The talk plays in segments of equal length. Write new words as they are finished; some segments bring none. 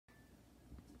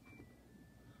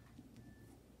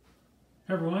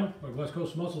Hey everyone, we're West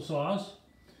Coast Muscle Saws.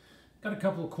 Got a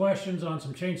couple of questions on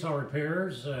some chainsaw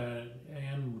repairs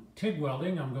and TIG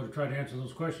welding. I'm going to try to answer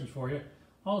those questions for you.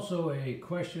 Also a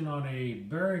question on a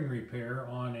bearing repair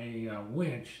on a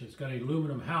winch that's got an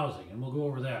aluminum housing, and we'll go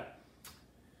over that.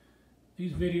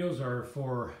 These videos are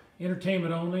for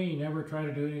entertainment only. You never try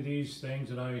to do any of these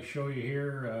things that I show you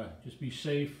here. Just be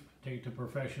safe, take it to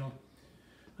professional.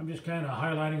 I'm just kind of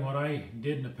highlighting what I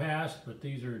did in the past, but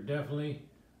these are definitely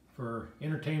for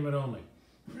entertainment only.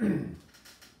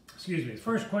 Excuse me. The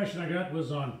first question I got was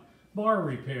on bar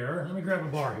repair. Let me grab a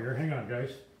bar here. Hang on,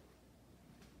 guys.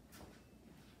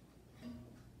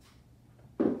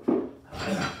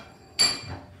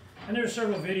 And there's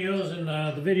several videos, and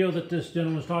the video that this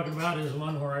gentleman was talking about is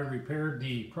one where I repaired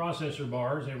the processor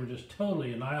bars. They were just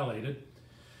totally annihilated.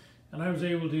 And I was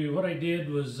able to, what I did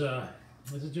was,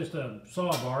 this is just a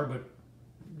saw bar, but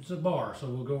it's a bar, so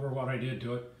we'll go over what I did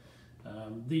to it.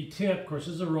 The tip, of course,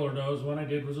 this is a roller nose. One I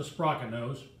did was a sprocket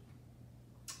nose.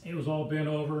 It was all bent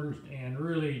over and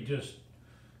really just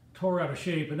tore out of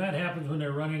shape, and that happens when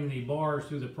they're running the bars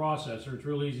through the processor. It's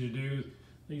real easy to do.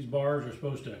 These bars are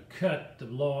supposed to cut the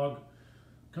log,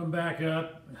 come back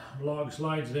up, log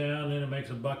slides down, and it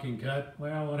makes a bucking cut.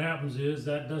 Well, what happens is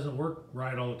that doesn't work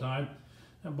right all the time.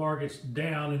 That bar gets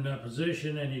down in that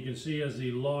position, and you can see as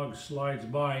the log slides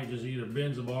by, it just either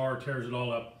bends the bar or tears it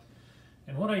all up.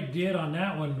 And what I did on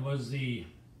that one was the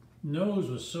nose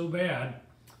was so bad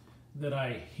that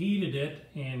I heated it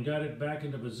and got it back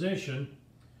into position,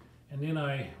 and then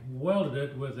I welded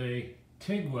it with a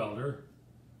TIG welder,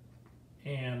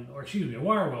 or excuse me, a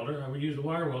wire welder. I would use the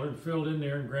wire welder and filled in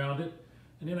there and ground it.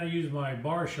 And then I used my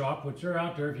bar shop, which are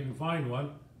out there if you can find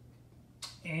one,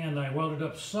 and I welded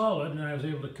up solid, and I was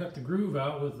able to cut the groove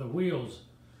out with the wheels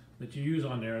that you use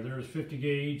on there. There's 50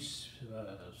 gauge,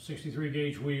 63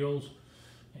 gauge wheels,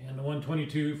 and the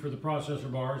 122 for the processor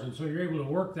bars, and so you're able to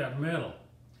work that metal.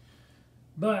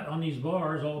 But on these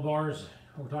bars, all bars,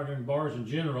 we're talking bars in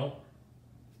general,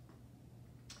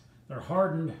 they're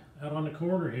hardened out on the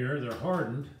corner here. They're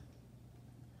hardened,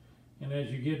 and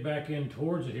as you get back in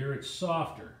towards it here, it's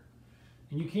softer.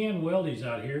 And you can weld these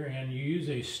out here, and you use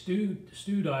a Studi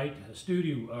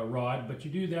rod, but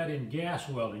you do that in gas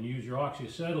welding. You use your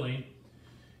oxyacetylene,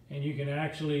 and you can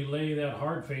actually lay that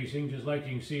hard facing, just like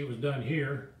you can see it was done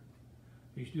here.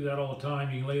 You used to do that all the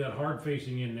time. You can lay that hard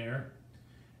facing in there,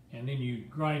 and then you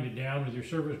grind it down with your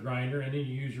surface grinder, and then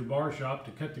you use your bar shop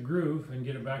to cut the groove and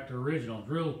get it back to original.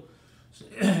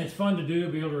 It's fun to do,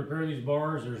 be able to repair these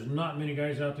bars. There's not many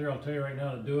guys out there, I'll tell you right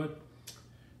now, that do it.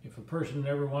 If a person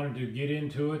ever wanted to get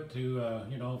into it, to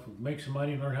make some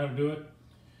money and learn how to do it,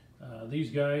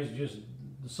 these guys,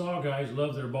 the saw guys,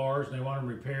 love their bars and they want them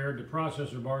repaired. The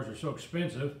processor bars are so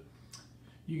expensive.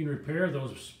 You can repair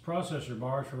those processor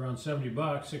bars for around 70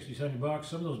 bucks, 60, 70 bucks.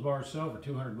 Some of those bars sell for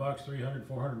 200 bucks, 300,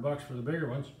 400 bucks for the bigger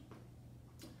ones.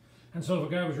 And so if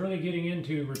a guy was really getting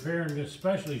into repairing this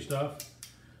specialty stuff,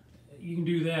 you can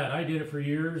do that. I did it for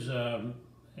years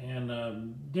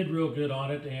and did real good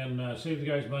on it and saved the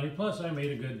guys money. Plus I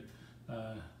made a good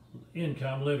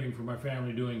income living for my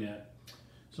family doing that.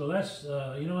 So that's,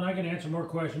 and I can answer more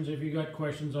questions if you got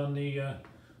questions on the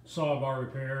saw bar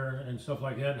repair and stuff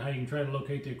like that, and how you can try to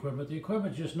locate the equipment. The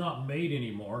equipment's just not made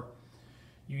anymore.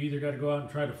 You either got to go out and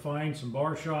try to find some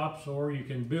bar shops, or you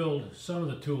can build some of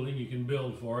the tooling, you can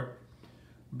build for it.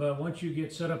 But once you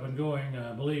get set up and going,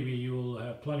 believe me, you will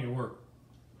have plenty of work.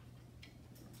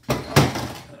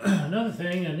 Another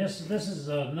thing, and this is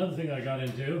another thing I got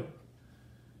into.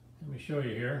 Let me show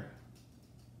you here.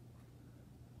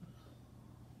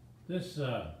 This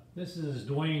is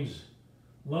Dwayne's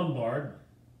Lombard,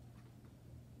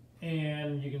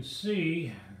 and you can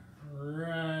see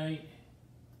right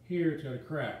here it's got a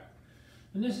crack.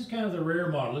 And this is kind of the rare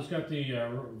model. It's got the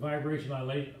vibration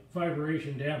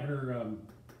dampener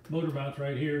motor mounts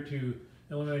right here to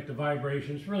eliminate the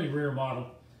vibration. It's a really rare model.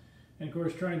 And of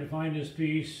course, trying to find this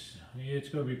piece, it's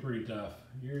going to be pretty tough.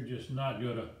 You're just not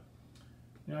going to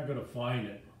find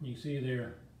it. You can see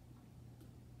there.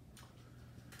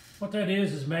 What that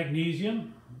is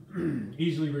magnesium,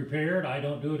 easily repaired. I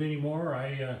don't do it anymore.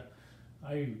 I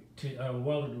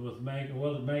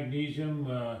welded magnesium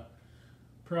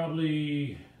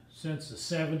probably since the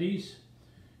 70s.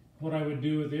 What I would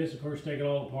do with this, of course, take it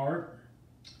all apart,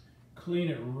 clean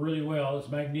it really well. It's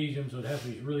magnesium, so it has to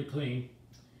be really clean.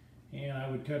 And I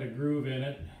would cut a groove in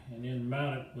it and then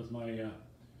mount it with my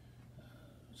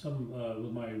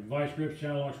with my vice grips,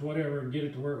 channel locks, whatever, and get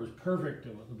it to where it was perfect,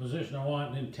 the position I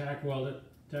want, and then tack weld it.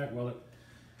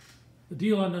 The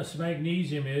deal on this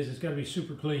magnesium is it's got to be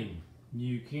super clean.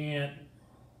 You can't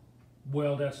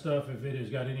weld that stuff if it has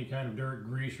got any kind of dirt,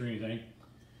 grease, or anything.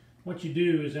 What you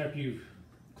do is after you've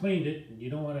cleaned it, you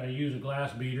don't want to use a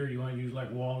glass beater. You want to use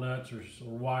like walnuts or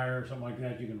wire or something like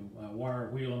that. You can wire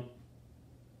wheel them.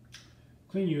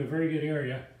 Clean you a very good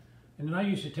area. And then I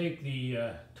used to take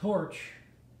the torch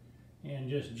and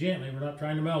just gently, we're not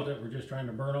trying to melt it, we're just trying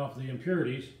to burn off the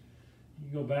impurities.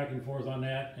 You go back and forth on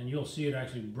that and you'll see it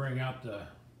actually bring out the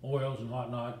oils and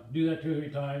whatnot. Do that 2 or 3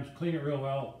 times, clean it real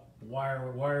well,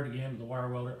 wire it again with the wire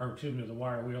welder, or excuse me, the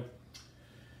wire wheel.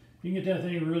 You can get that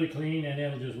thing really clean and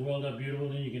it'll just weld up beautiful.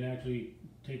 Then you can actually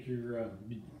take your,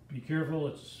 be careful,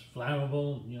 it's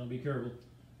flammable, you know, be careful.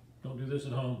 Don't do this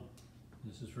at home.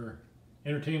 This is for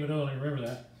entertainment only, remember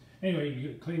that. Anyway,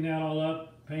 you clean that all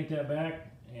up, paint that back,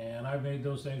 and I've made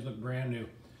those things look brand new.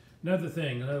 Another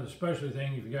thing, another specialty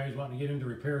thing, if you guys want to get into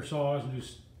repair saws and do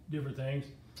different things,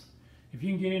 if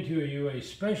you can get into a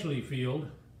specialty field,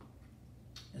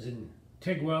 as in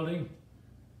TIG welding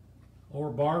or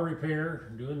bar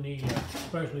repair, doing the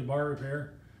specialty bar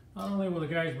repair, not only will the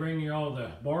guys bring you all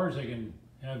the bars they can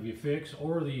have you fix,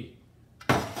 or the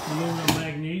aluminum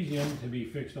magnesium to be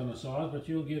fixed on the saws, but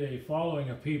you'll get a following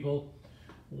of people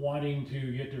wanting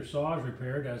to get their saws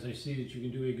repaired as they see that you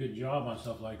can do a good job on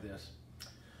stuff like this.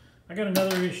 I got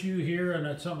another issue here, and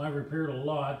that's something I've repaired a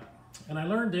lot. And I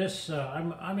learned this,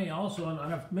 I mean also, and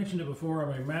I've mentioned it before,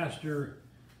 I'm a master,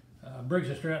 Briggs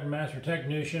 & Stratton master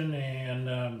technician,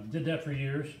 and did that for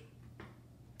years.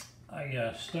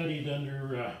 I studied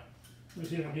under, let's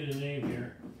see if I can get a name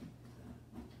here.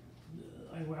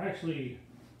 I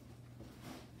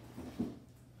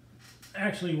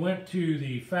actually went to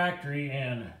the factory,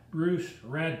 and Bruce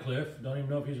Radcliffe, don't even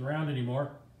know if he's around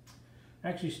anymore,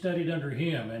 actually studied under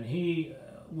him, and he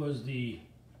was the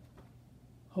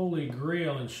holy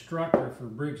grail instructor for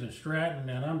Briggs & Stratton,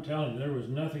 and I'm telling you, there was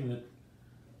nothing that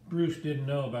Bruce didn't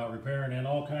know about repairing, and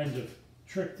all kinds of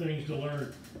trick things to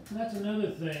learn. And that's another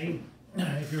thing,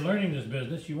 if you're learning this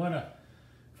business, you want to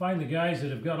find the guys that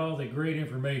have got all the great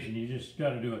information. You just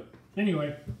got to do it.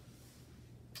 Anyway,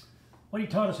 what he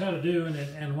taught us how to do,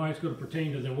 and why it's going to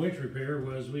pertain to the winch repair,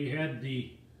 was we had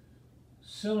the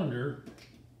cylinder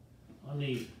on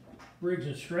the Briggs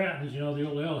 & Strattons, you know, the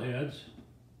old L heads,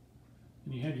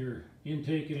 and you had your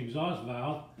intake and exhaust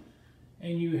valve,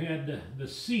 and you had the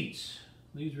seats.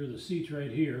 These are the seats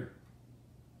right here,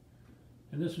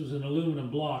 and this was an aluminum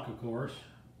block, of course.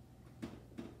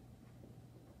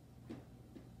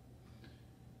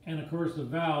 And of course the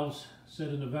valves set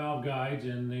in the valve guides,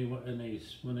 and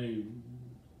when they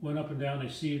went up and down, they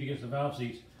seated against the valve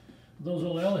seats. Those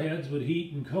old L heads would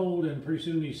heat and cold, and pretty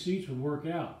soon these seats would work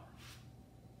out.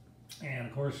 And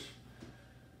of course,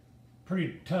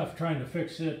 pretty tough trying to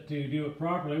fix it to do it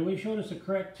properly. Well, he showed us the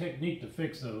correct technique to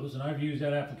fix those, and I've used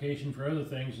that application for other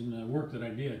things in the work that I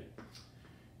did.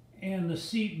 And the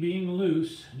seat being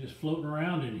loose, just floating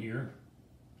around in here,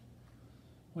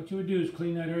 what you would do is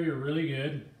clean that area really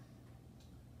good,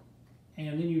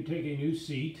 and then you take a new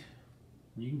seat,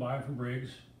 you can buy it from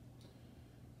Briggs,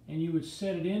 and you would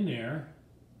set it in there.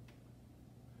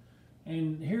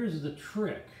 And here's the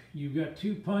trick. You've got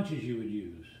 2 punches you would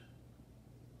use.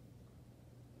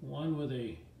 One with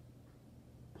a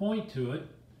point to it,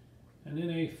 and then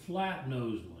a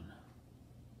flat-nosed one.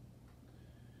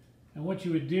 And what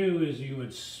you would do is you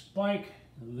would spike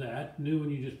that new one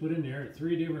you just put in there at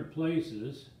 3 different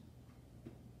places,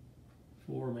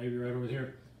 4 maybe right over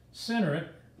here. Center it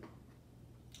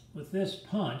with this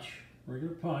punch,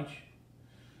 regular punch,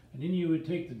 and then you would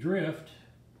take the drift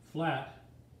flat,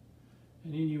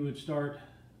 and then you would start,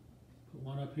 put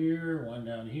one up here, one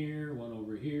down here, one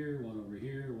over here, one over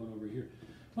here, one over here.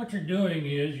 What you're doing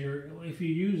is, if you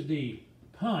use the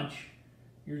punch,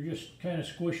 you're just kind of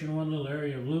squishing one little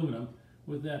area of aluminum.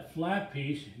 With that flat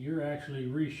piece, you're actually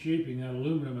reshaping that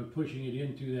aluminum and pushing it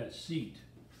into that seat.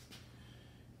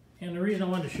 And the reason I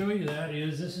wanted to show you that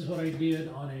is this is what I did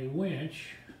on a winch.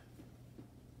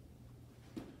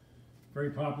 Very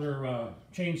popular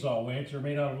chainsaw winch. They're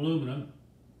made out of aluminum.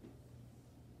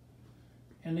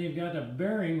 And they've got a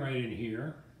bearing right in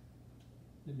here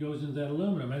that goes into that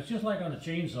aluminum. And it's just like on the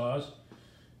chainsaws.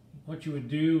 What you would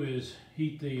do is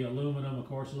heat the aluminum, of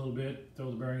course, a little bit,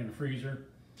 throw the bearing in the freezer.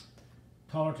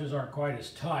 Tolerances aren't quite as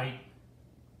tight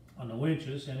on the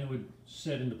winches, and it would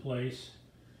set into place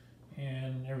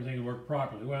and everything would work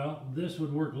properly. Well, this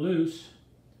would work loose,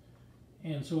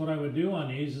 and so what I would do on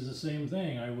these is the same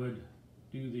thing. I would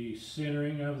do the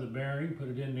centering of the bearing, put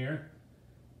it in there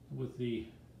with the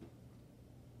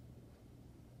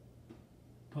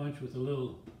punch with a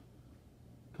little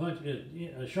punch,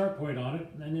 a sharp point on it,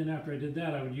 and then after I did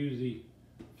that, I would use the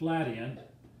flat end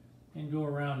and go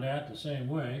around that the same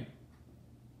way.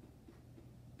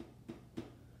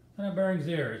 And that bearing's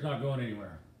there, it's not going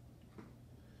anywhere.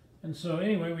 And so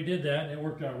anyway, we did that and it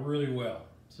worked out really well.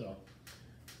 So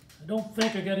I don't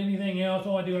think I got anything else.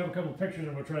 Oh, I do have a couple of pictures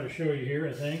I'm going to try to show you here,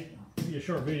 I think. It'll be a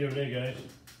short video today, guys.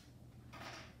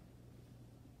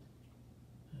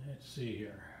 Let's see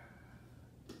here.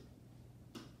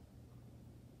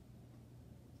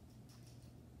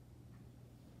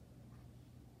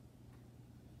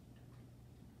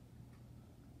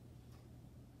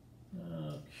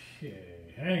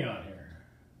 Okay, hang on here.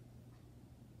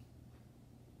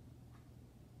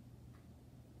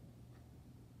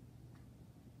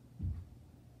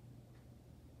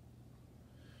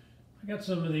 I got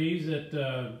some of these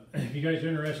that if you guys are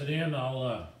interested in,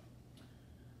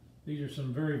 these are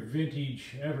some very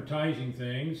vintage advertising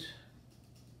things.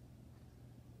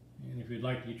 And if you'd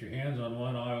like to get your hands on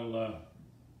one, I'll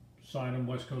sign them,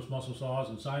 West Coast Muscle Saws,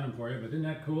 and sign them for you. But isn't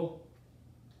that cool?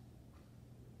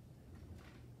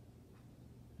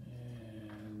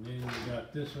 And then we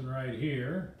got this one right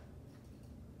here.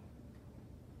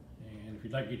 And if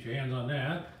you'd like to get your hands on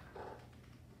that,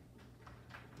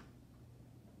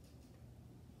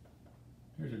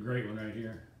 here's a great one right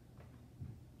here.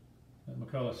 That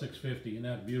McCullough 650, isn't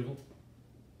that beautiful?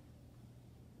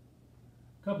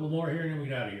 A couple more here and then we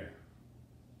get out of here.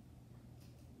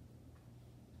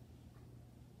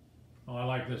 Oh, I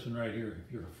like this one right here.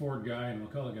 If you're a Ford guy and a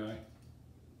McCullough guy.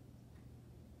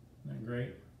 Isn't that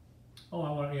great?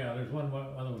 Oh, there's one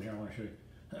other one here I want to show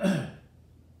you.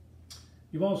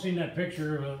 You've all seen that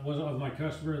picture of my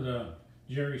customer, the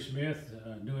Jerry Smith,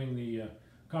 doing the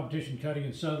competition cutting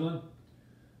in Sutherland.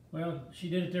 Well, she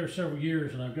did it there several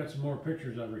years, and I've got some more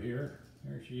pictures of her here.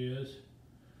 There she is,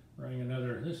 running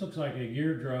another. This looks like a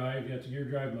gear drive. Yeah, it's a gear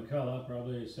drive McCullough,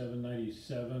 probably a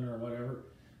 797 or whatever.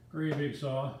 Great big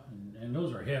saw, and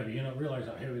those are heavy. You don't realize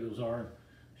how heavy those are.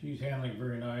 She's handling it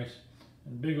very nice.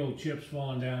 And big old chips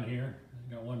falling down here.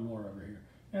 I got one more over here.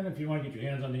 And if you want to get your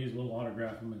hands on these, we'll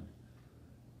autograph them and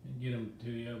get them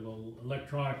to you. We'll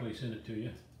electronically send it to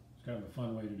you. It's kind of a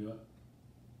fun way to do it.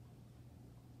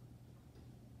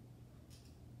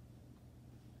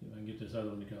 See if I can get this other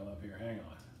one to come up here. Hang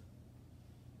on.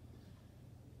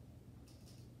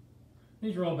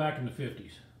 These are all back in the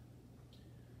 50s.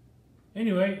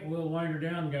 Anyway, we'll wind her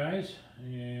down, guys.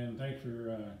 And thanks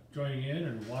for joining in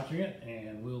and watching it.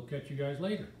 And we'll catch you guys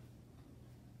later.